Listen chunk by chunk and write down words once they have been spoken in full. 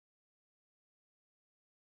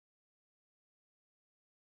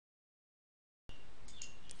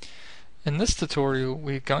In this tutorial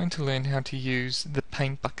we're going to learn how to use the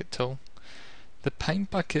Paint Bucket tool. The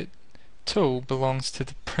Paint Bucket tool belongs to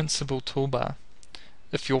the Principal toolbar.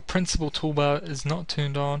 If your Principal toolbar is not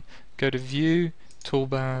turned on, go to View,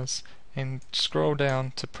 Toolbars and scroll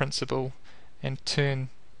down to Principal and turn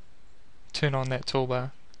on that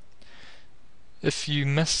toolbar. If you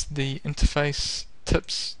missed the interface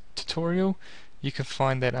tips tutorial, you can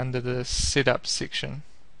find that under the Setup section.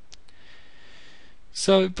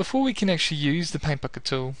 So before we can actually use the Paint Bucket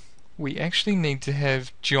tool, we actually need to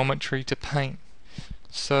have geometry to paint.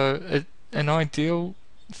 So an ideal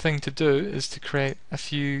thing to do is to create a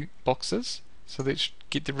few boxes. So let's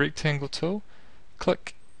get the rectangle tool,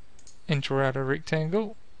 click and draw out a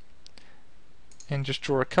rectangle, and just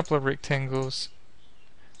draw a couple of rectangles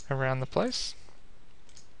around the place.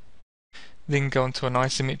 Then go into an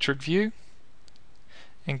isometric view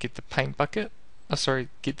and get the paint bucket,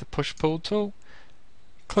 get the push pull tool,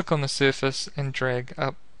 click on the surface and drag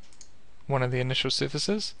up one of the initial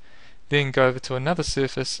surfaces. Then go over to another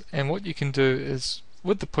surface, and what you can do is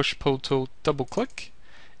with the push pull tool double click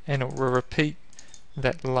and it will repeat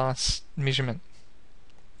that last measurement.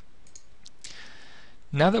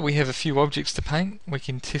 Now that we have a few objects to paint, we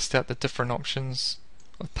can test out the different options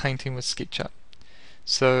of painting with SketchUp.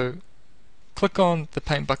 So click on the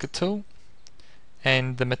Paint Bucket tool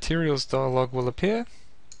and the materials dialog will appear.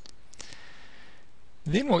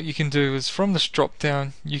 Then what you can do is from this drop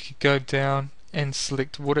down you could go down and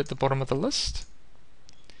select wood at the bottom of the list,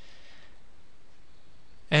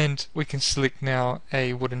 and we can select now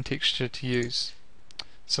a wooden texture to use.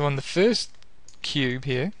 So on the first cube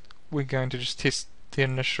here we're going to just test the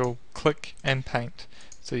initial click and paint.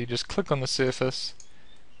 So you just click on the surface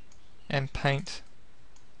and paint,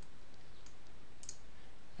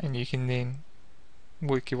 and you can then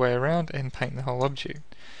work your way around and paint the whole object.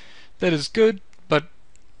 That is good, but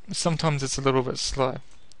sometimes it's a little bit slow.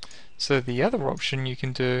 So the other option you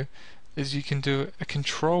can do is you can do a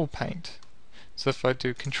control paint. So if I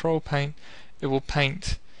do control paint, it will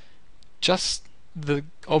paint just the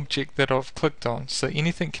object that I've clicked on. So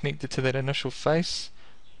anything connected to that initial face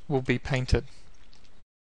will be painted.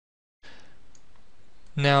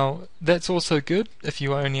 Now that's also good if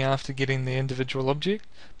you are only after getting the individual object,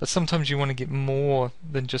 but sometimes you want to get more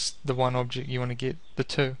than just the one object, you want to get the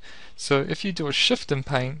two. So if you do a shift and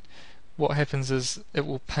paint, what happens is it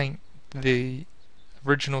will paint the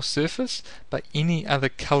original surface but any other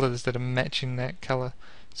colors that are matching that color.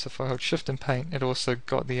 So if I hold shift and paint, it also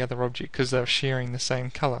got the other object because they're sharing the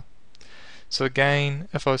same color. So again,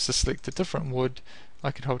 if I was to select a different wood,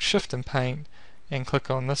 I could hold shift and paint and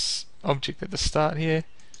click on this object at the start here,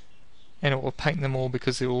 and it will paint them all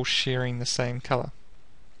because they're all sharing the same color.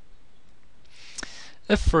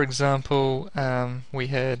 If for example we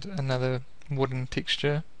had another wooden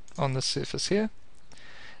texture on the surface here,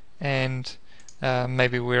 and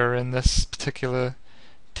maybe we're in this particular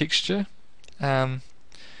texture,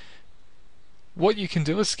 what you can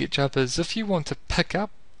do with SketchUp is if you want to pick up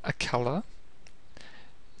a color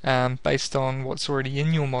based on what's already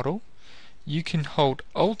in your model, you can hold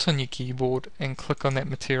Alt on your keyboard and click on that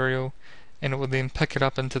material, and it will then pick it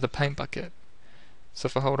up into the paint bucket. So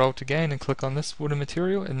if I hold Alt again and click on this wooden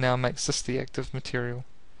material, it now makes this the active material.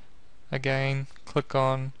 Again,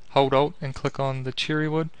 hold Alt and click on the cherry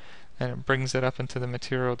wood, and it brings it up into the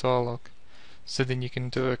material dialog. So then you can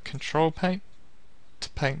do a control paint to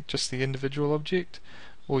paint just the individual object,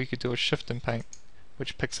 or you could do a shift and paint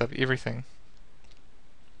which picks up everything.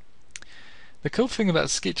 The cool thing about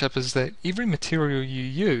SketchUp is that every material you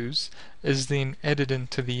use is then added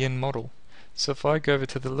into the end model. So if I go over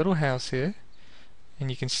to the little house here,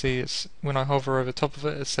 and you can see it's when I hover over top of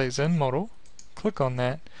it, it says in model, click on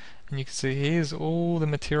that, and you can see here's all the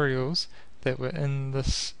materials that were in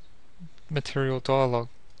this material dialog.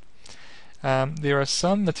 There are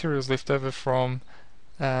some materials left over from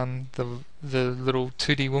the little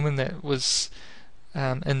 2D woman that was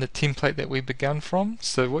in the template that we begun from.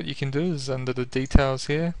 So what you can do is under the details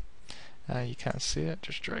here, you can't see it,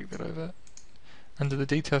 just drag that over. Under the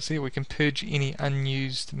details here we can purge any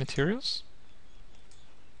unused materials,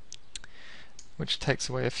 which takes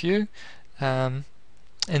away a few, and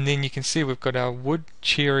then you can see we've got our wood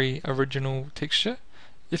cherry original texture.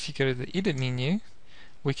 If you go to the edit menu,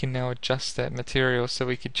 we can now adjust that material, so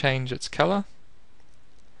we could change its color.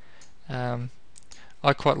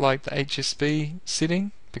 I quite like the HSB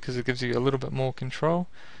setting because it gives you a little bit more control.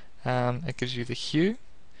 It gives you the hue,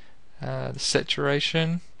 the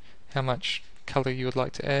saturation, how much color you would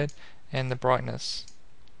like to add, and the brightness.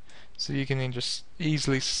 So you can then just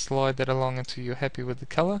easily slide that along until you're happy with the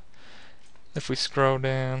color. If we scroll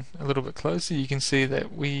down a little bit closer, you can see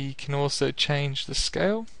that we can also change the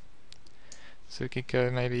scale. So we could go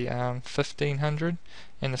maybe 1500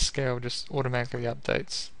 and the scale just automatically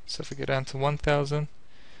updates. So if we go down to 1000,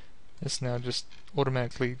 it's now just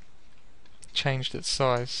automatically changed its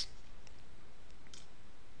size.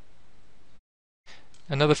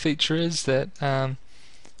 Another feature is that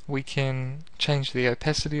we can change the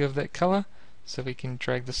opacity of that color, so we can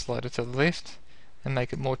drag the slider to the left and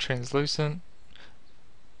make it more translucent,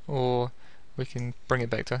 or we can bring it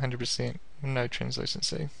back to 100% no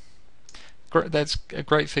translucency. That's a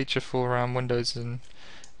great feature for windows and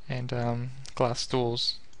glass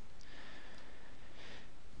doors.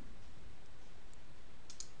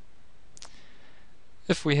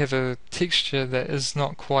 If we have a texture that is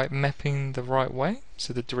not quite mapping the right way,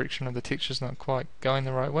 so the direction of the texture is not quite going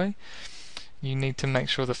the right way, you need to make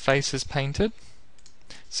sure the face is painted.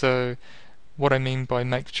 So what I mean by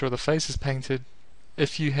make sure the face is painted,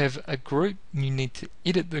 if you have a group, you need to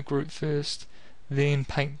edit the group first, then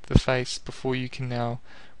paint the face before you can now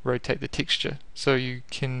rotate the texture. So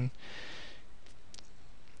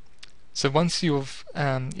once you've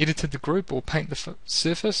edited the group or paint the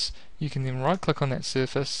surface, you can then right click on that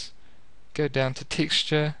surface, go down to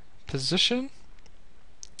texture position,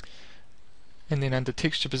 and then under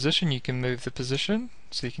texture position you can move the position,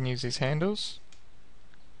 so you can use these handles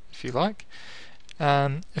if you like.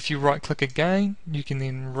 If you right click again, you can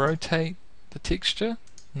then rotate the texture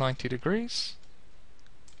 90 degrees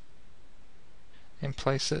and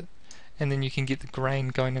place it, and then you can get the grain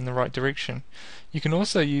going in the right direction. You can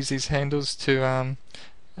also use these handles to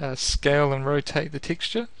scale and rotate the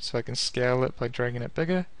texture, so I can scale it by dragging it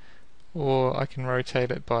bigger, or I can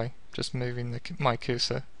rotate it by just moving my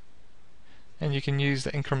cursor. And you can use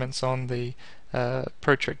the increments on the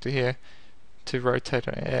protractor here to rotate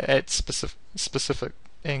it at specific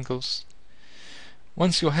angles.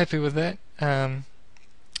 Once you're happy with that,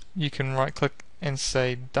 you can right click and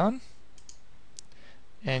say done,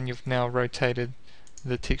 and you've now rotated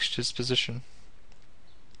the texture's position.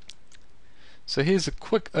 So here's a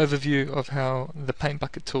quick overview of how the paint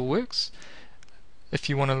bucket tool works. If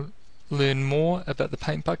you want to learn more about the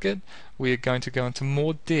paint bucket, we are going to go into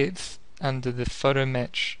more depth under the photo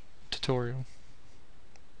match tutorial.